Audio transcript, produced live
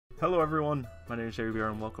Hello everyone, my name is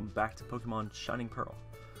Yeagerbr and welcome back to Pokemon Shining Pearl.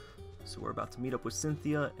 So we're about to meet up with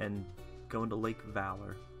Cynthia and go into Lake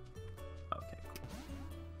Valor. Okay, cool.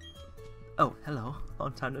 Oh, hello.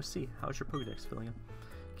 Long time no see. How's your Pokedex filling up?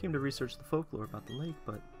 Came to research the folklore about the lake,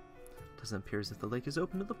 but it doesn't appear as if the lake is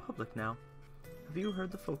open to the public now. Have you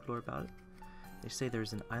heard the folklore about it? They say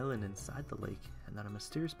there's an island inside the lake, and that a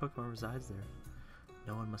mysterious Pokemon resides there.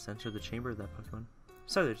 No one must enter the chamber of that Pokemon.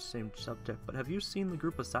 Sorry, the same subject, but have you seen the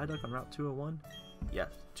group of Psyduck on Route 201? Yeah,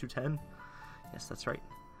 210? Yes, that's right.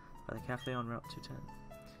 By the cafe on Route 210.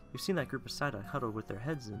 You've seen that group of Psyduck huddled with their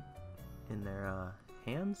heads in their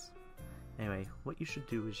hands? Anyway, what you should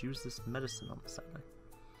do is use this medicine on the Psyduck.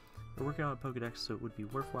 We're working on a Pokedex, so it would be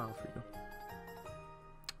worthwhile for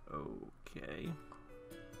you. Okay.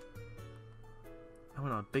 I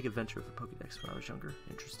went on a big adventure with the Pokedex when I was younger.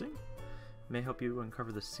 Interesting. It may help you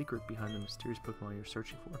uncover the secret behind the mysterious Pokemon you're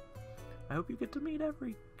searching for. I hope you get to meet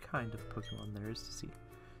every kind of Pokemon there is to see.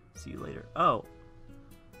 See you later. Oh,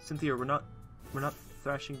 Cynthia, we're not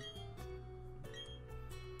thrashing.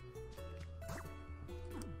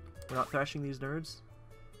 We're not thrashing these nerds.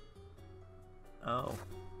 Oh,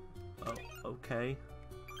 okay.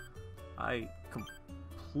 I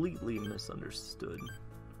completely misunderstood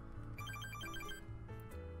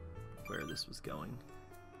where this was going.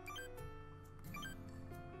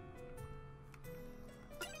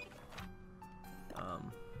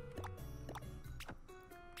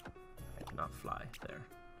 I cannot fly there.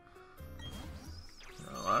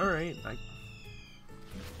 Oh, alright, I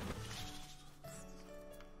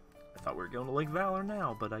thought we were going to Lake Valor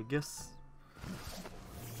now, but I guess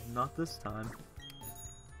not this time.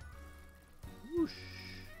 Whoosh.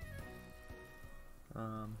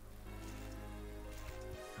 Oh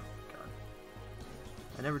god.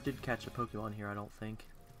 I never did catch a Pokemon here, I don't think.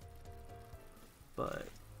 But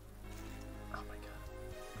oh my god.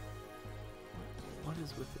 What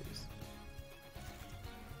is with these?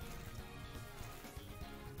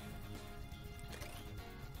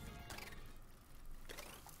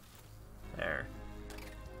 There.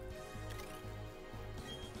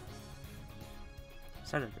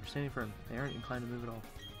 Psyduck, they're standing firm. They aren't inclined to move at all.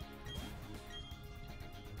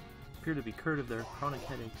 Appear to be cured of their chronic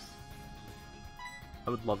headaches. I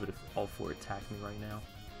would love it if all four attacked me right now.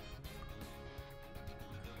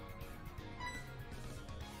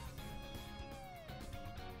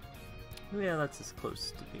 Yeah, that's as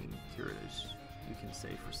close to being cured as you can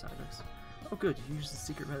say for Psyducks. Oh good, you used the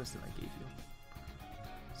secret medicine I gave you.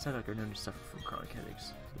 Psyduck are known to suffer from chronic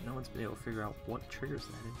headaches, but no one's been able to figure out what triggers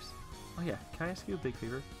the headaches. Oh yeah, can I ask you a big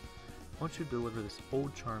favor? I want you to deliver this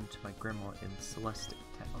old charm to my grandma in Celestic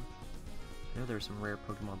Town. I know there are some rare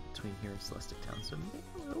Pokemon between here and Celestic Town, so maybe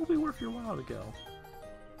it'll be worth your while to go.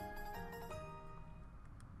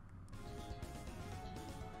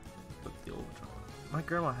 Look at the old charm. My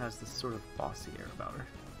grandma has this sort of bossy air about her.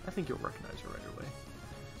 I think you'll recognize her right away.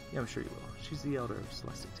 Yeah, I'm sure you will. She's the elder of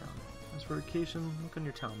Celestic Town. As for vacation, look on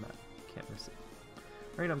your town map. Can't miss it.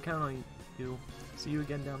 Alright, I'm counting on you. See you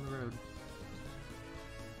again down the road.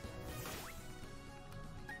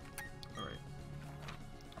 Alright.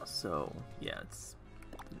 So, yeah, it's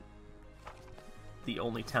the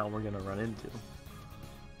only town we're gonna run into.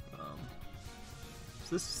 So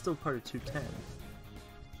this is still part of 210.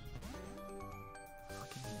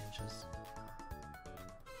 Fucking ninjas.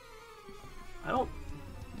 I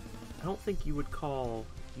don't think you would call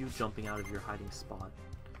you jumping out of your hiding spot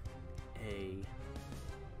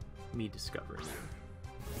me discovering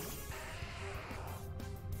you.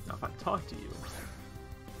 Now if I talk to you,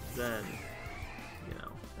 then, you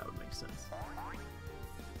know, that would make sense.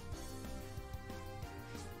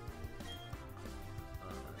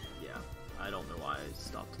 Yeah, I don't know why I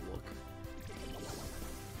stopped to look.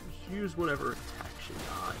 Just use whatever attacks you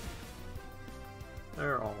got.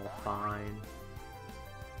 They're all fine.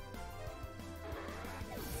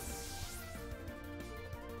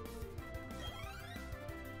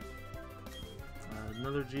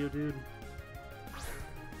 Another Geodude.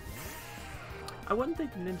 I wouldn't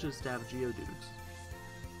think ninjas to have Geodudes.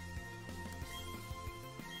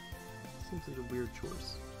 Seems like a weird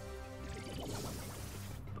choice.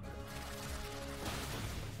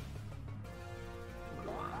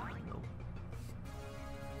 No.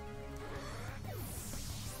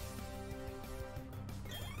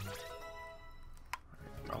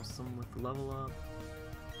 Alright, awesome with the level up.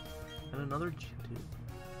 And another Geodude.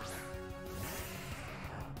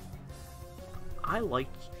 I like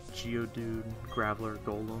Geodude, Graveler,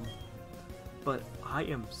 Golem, but I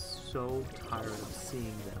am so tired of seeing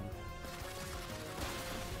them.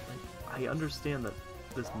 Like, I understand that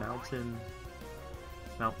this Mount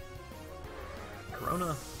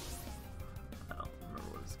Corona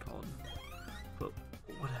But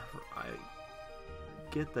whatever, I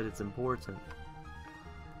get that it's important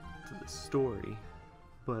to the story,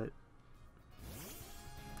 but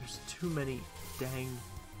there's too many dang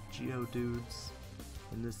Geodudes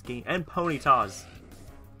in this game. And Ponytas!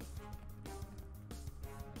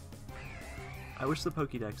 I wish the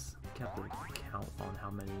Pokédex kept a count on how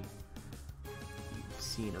many you've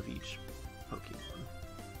seen of each Pokemon.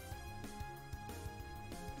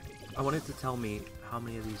 I want it to tell me how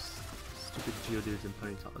many of these stupid Geodudes and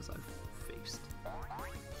Ponytas I've faced.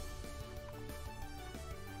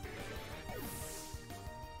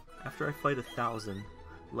 After I fight 1,000,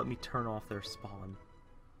 let me turn off their spawn.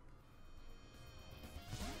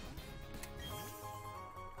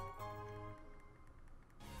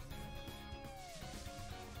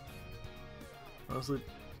 Honestly,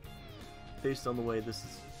 based on the way this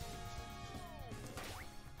is...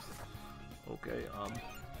 Okay,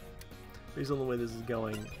 based on the way this is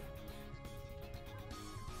going,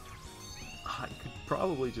 I could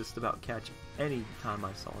probably just about catch any time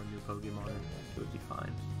I saw a new Pokemon and it would be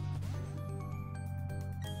fine.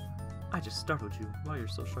 I just startled you. While you're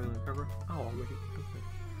still struggling to recover, I'll already recover.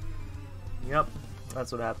 Yep,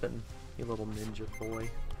 that's what happened, you little ninja boy.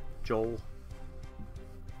 Joel.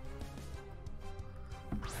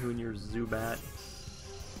 You and your Zubat.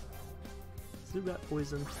 Zubat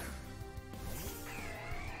poison.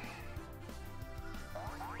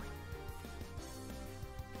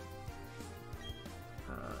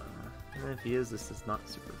 And if he is, this is not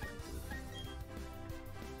super effective.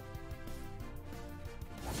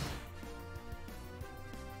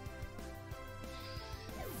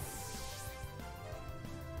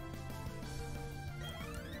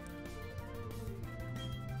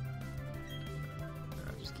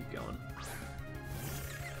 Just keep going.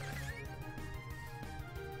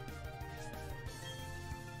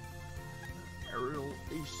 Aerial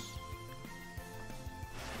Ace.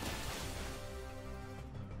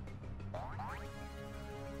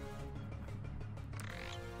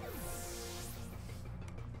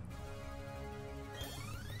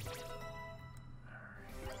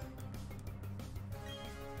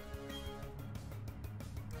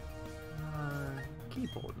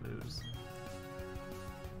 Keyboard moves.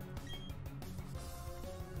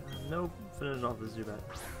 Nope, finish off the Zubat.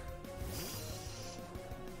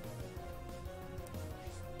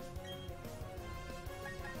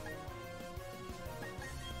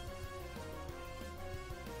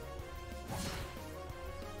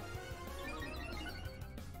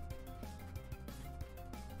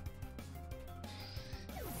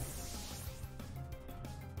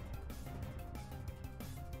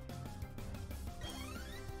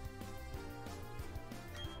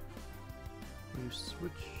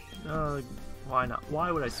 Switch? Why not?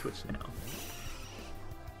 Why would I switch now?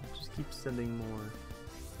 Just keep sending more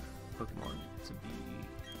Pokemon to be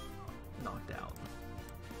knocked out.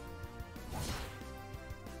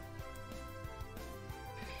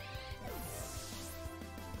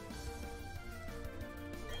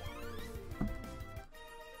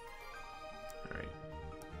 Alright.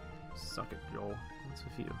 Suck it, Joel. What's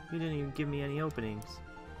with you? You didn't even give me any openings.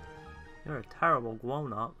 You're a terrible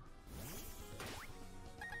grown-up.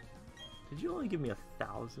 Did you only give me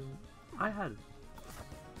 1,000? I had...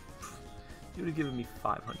 You would have given me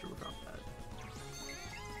 500 without that.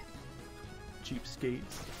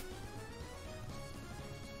 Cheapskates.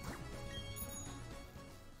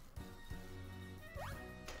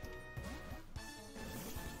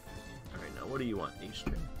 Alright, now what do you want,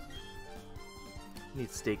 H-String? You need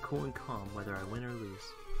to stay cool and calm whether I win or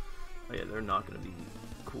lose. Oh yeah, they're not going to be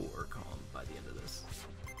cool or calm by the end of this.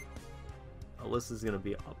 Alyssa's going to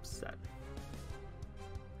be upset.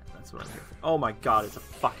 That's what I'm here for. Oh my god, it's a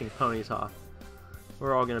fucking Ponyta.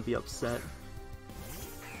 We're all gonna be upset.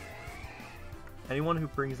 Anyone who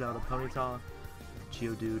brings out a Ponyta,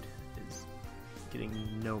 Geodude, is getting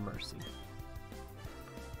no mercy.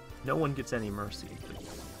 No one gets any mercy.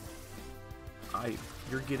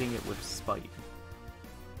 You're getting it with spite.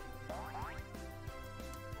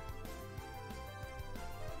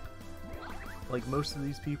 Like, most of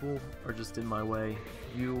these people are just in my way.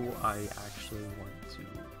 You, I actually want to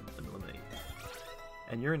eliminate.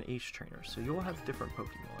 And you're an Ace trainer, so you'll have different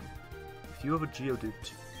Pokemon. If you have a Geodude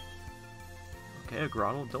too. Okay, a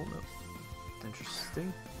Grottle, don't know.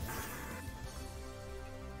 Interesting.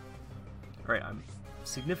 Alright, I'm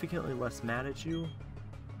significantly less mad at you,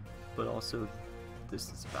 but also this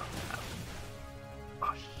is about to happen.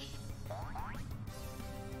 Oh, shit.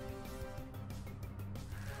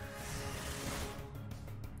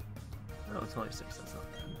 No, it's only 6, that's not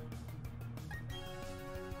bad.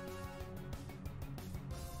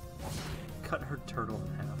 Cut her turtle in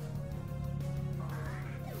half.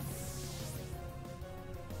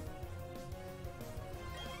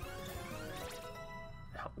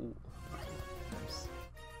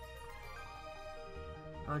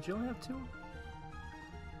 Do you only have 2?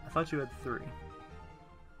 I thought you had 3.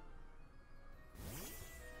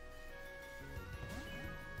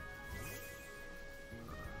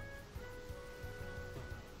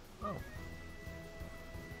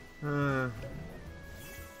 Oh.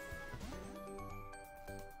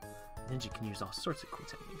 Ninja can use all sorts of cool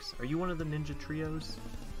techniques. Are you one of the ninja trios?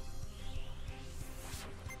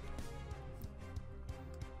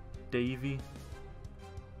 Davey?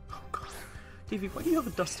 Oh god. Davey, why do you have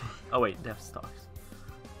a dust stalk? Oh wait, death stalks.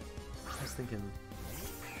 I was thinking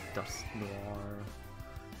Dust Noir.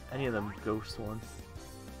 Any of them ghost ones.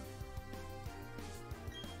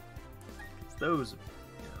 Those,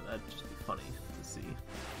 that'd just be funny to see.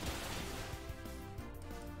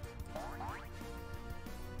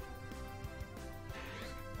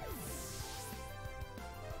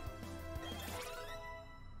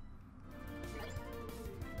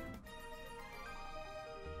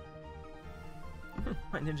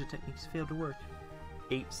 My ninja techniques failed to work.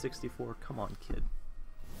 864, come on, kid.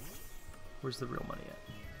 Where's the real money at?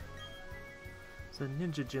 There's a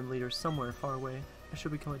ninja gym leader somewhere far away. I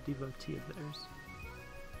should become a devotee of theirs.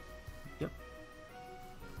 Yep.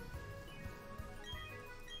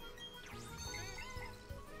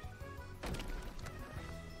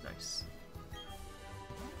 Nice.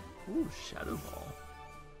 Ooh, Shadow Ball.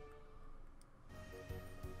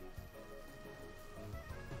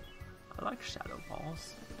 I like Shadow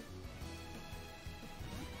Balls.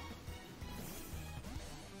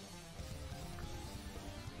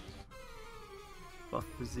 Buff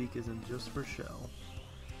physique isn't just for show.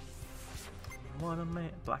 What a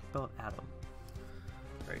man. Black belt Adam.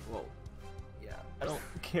 Alright, well, yeah, I don't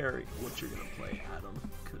care what you're gonna play, Adam,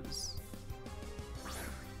 because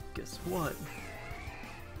guess what?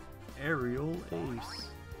 Aerial Ace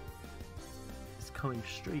is coming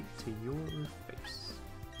straight to your face.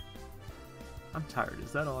 I'm tired,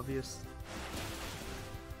 is that obvious?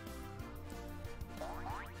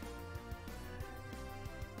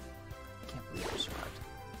 Can't believe you survived.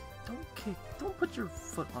 Don't put your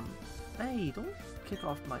foot on. Hey, don't kick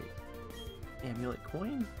off my amulet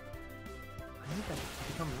coin. I need that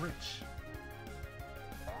to become rich.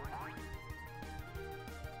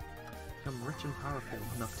 Become rich and powerful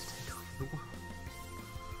enough to take over the world.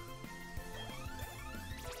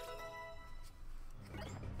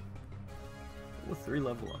 With 3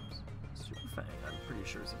 level ups. Super Fang, I'm pretty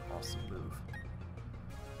sure is an awesome move.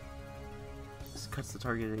 This cuts the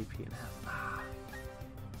target AP in half. Ah.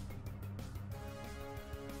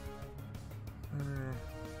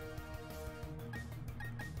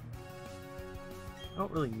 I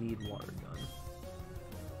don't really need Water Gun.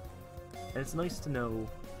 And it's nice to know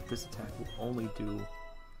this attack will only do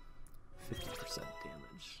 50%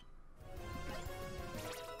 damage.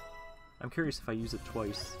 I'm curious if I use it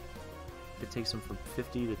twice, if it takes him from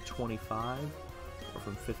 50 to 25, or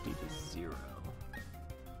from 50 to 0.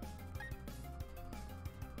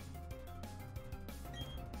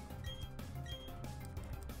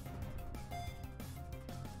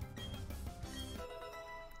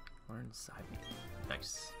 Or inside me.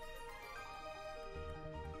 Nice.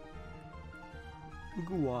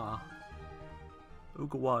 Ugawa.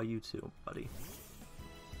 Ugawa, you too, buddy.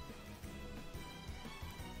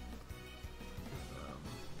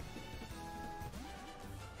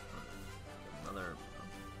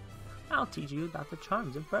 I'll teach you about the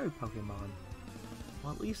charms of bird Pokemon.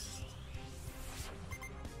 Well, at least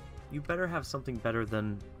you better have something better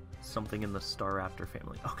than something in the Staraptor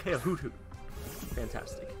family. Okay, a Hoot Hoot.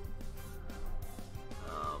 Fantastic.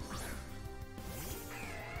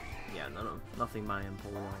 Yeah, nothing my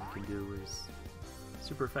Empoleon can do is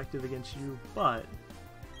super effective against you, but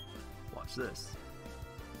watch this.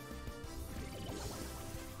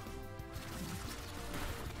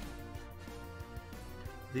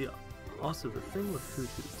 Also, the thing with Hoot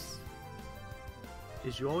Hoots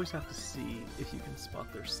is you always have to see if you can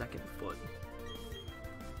spot their second foot.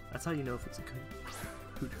 That's how you know if it's a good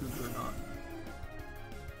Hoot Hoot or not.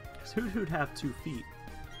 Because Hoot Hoot have 2 feet.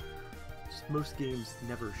 Just most games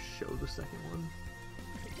never show the second one.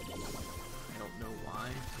 I don't know why,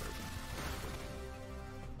 but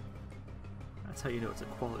that's how you know it's a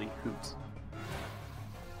quality Hoot.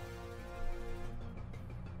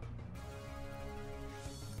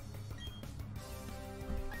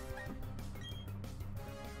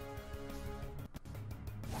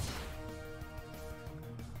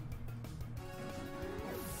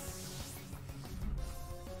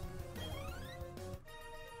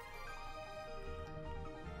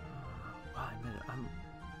 I'm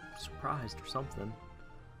surprised or something.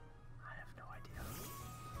 I have no idea.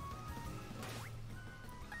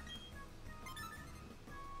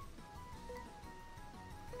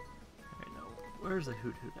 Where's the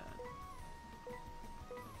Hoot Hoot at?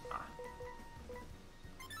 Ah.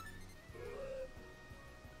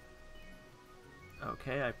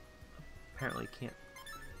 Okay, I apparently can't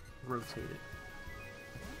rotate it.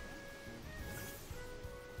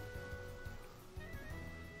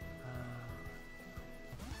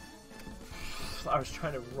 I was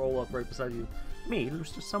trying to roll up right beside you. Me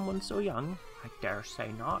lose to someone so young? I dare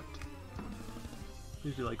say not.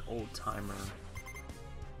 You'd be like old timer,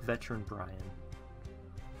 veteran Brian.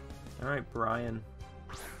 All right, Brian.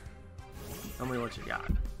 Tell me what you got.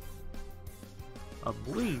 A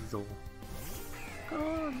Bleasel.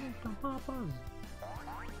 Oh, Mr. Papas.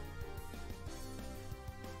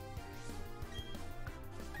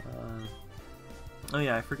 Oh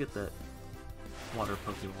yeah, I forget that water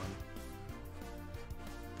Pokemon.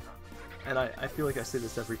 And I feel like I say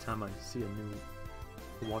this every time I see a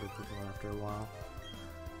new water Pokemon after a while.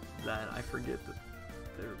 That I forget that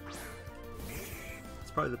they're... It's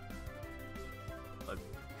probably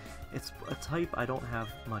it's a type I don't have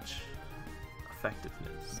much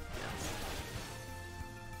effectiveness against.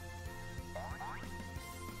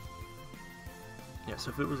 Yeah,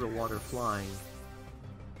 so if it was a water flying...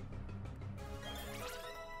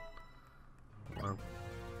 or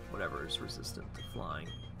whatever is resistant to flying,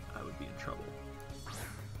 I would be in trouble.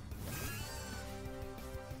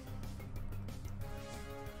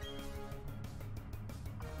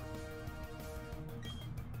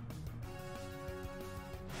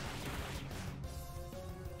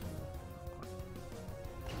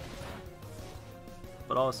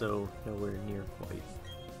 But also nowhere near quite.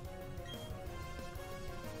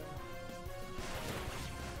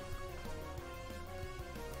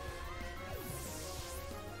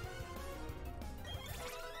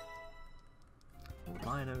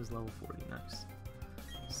 Lionel's level 40, nice.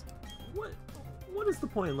 What is the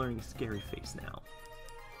point in learning Scary Face now?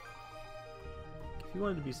 If you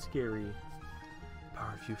wanted to be scary,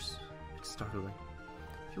 power of use, it's startling.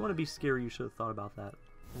 If you want to be scary, you should have thought about that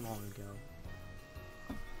long ago.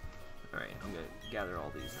 Alright, I'm gonna gather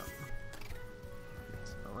all these up.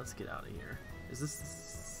 So let's get out of here. Is this the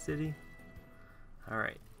city?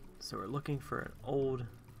 Alright, so we're looking for an old,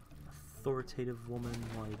 authoritative woman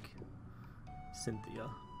like Cynthia.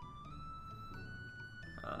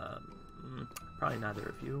 Probably neither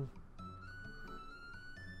of you.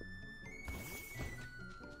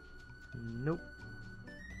 Nope.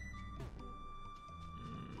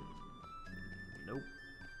 Nope.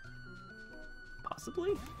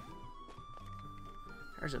 Possibly?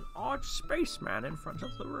 There's an odd spaceman in front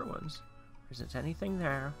of the ruins. Isn't anything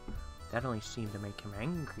there? That only seemed to make him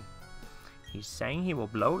angry. He's saying he will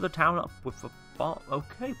blow the town up with a bomb.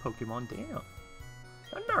 Okay, Pokemon, damn.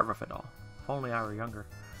 The nerve of it all. If only I were younger,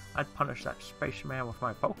 I'd punish that spaceman with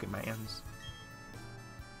my Pokemons.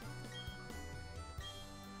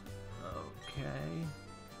 Okay.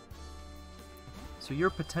 So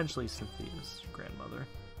you're potentially Cynthia's grandmother.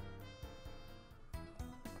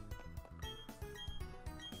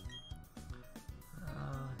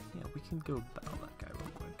 Yeah, we can go battle that guy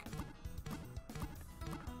real quick.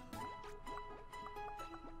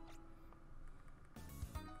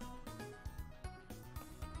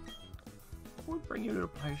 We'll bring you to the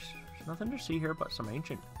place. There's nothing to see here but some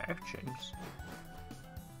ancient etchings.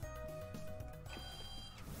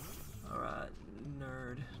 Alright,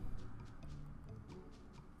 nerd.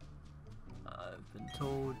 I've been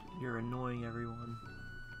told you're annoying everyone.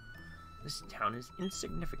 This town is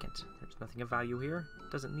insignificant. There's nothing of value here.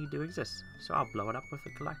 It doesn't need to exist, so I'll blow it up with a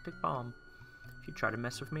galactic bomb. If you try to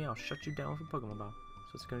mess with me, I'll shut you down with a Pokemon bomb.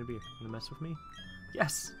 So it's going to be, you gonna mess with me?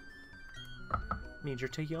 Yes! Means you're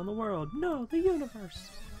taking on the world. No, the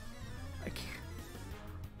universe. I can't.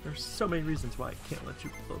 There's so many reasons why I can't let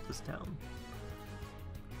you blow this town.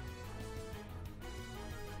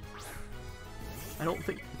 I don't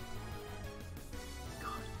think...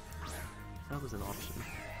 God, if that was an option.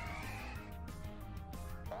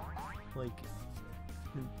 Like,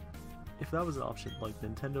 if that was an option, like,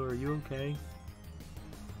 Nintendo, are you okay?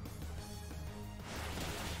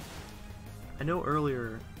 I know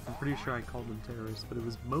earlier, I'm pretty sure I called them terrorists, but it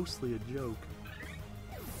was mostly a joke.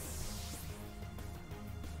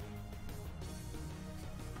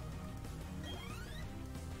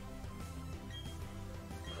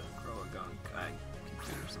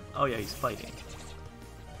 Oh yeah, he's fighting.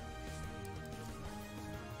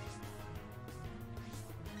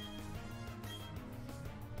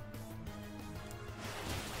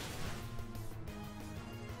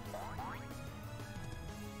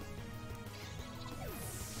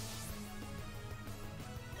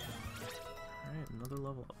 Alright, another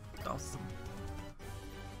level up. Awesome.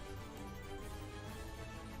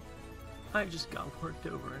 I just got worked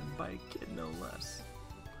over and by a kid no less.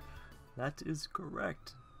 That is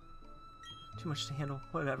correct. Too much to handle,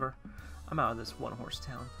 whatever. I'm out of this one-horse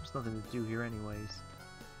town. There's nothing to do here anyways.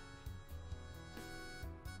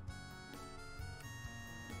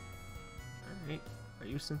 Alright, are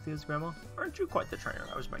you Cynthia's grandma? Aren't you quite the trainer?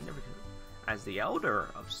 That was magnificent. As the elder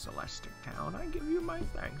of Celestic Town, I give you my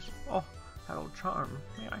thanks. Oh, that old charm.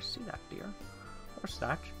 May I see that, dear? What's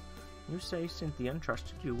that? You say Cynthia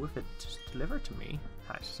entrusted you with it to deliver to me?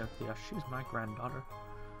 Hi, Cynthia. She's my granddaughter.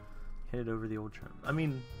 Handed over the old charm. I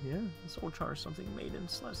mean, yeah, this old charm is something made in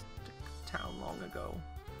Celestic Town long ago.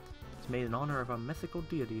 It's made in honor of a mythical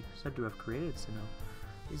deity said to have created Sinnoh.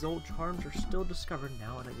 These old charms are still discovered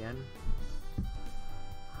now and again.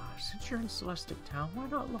 Since you're in Celestic Town, why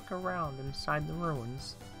not look around inside the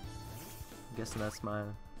ruins? I'm guessing that's my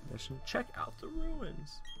mission. Check out the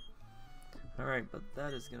ruins! Alright, but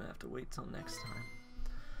that is gonna have to wait till next time.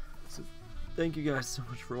 So, thank you guys so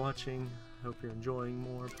much for watching. Hope you're enjoying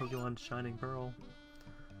more Pokemon Shining Pearl.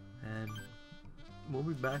 And we'll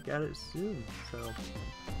be back at it soon. So,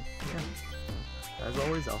 yeah. As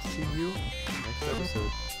always, I'll see you next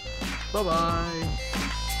episode.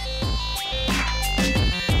 Bye-bye!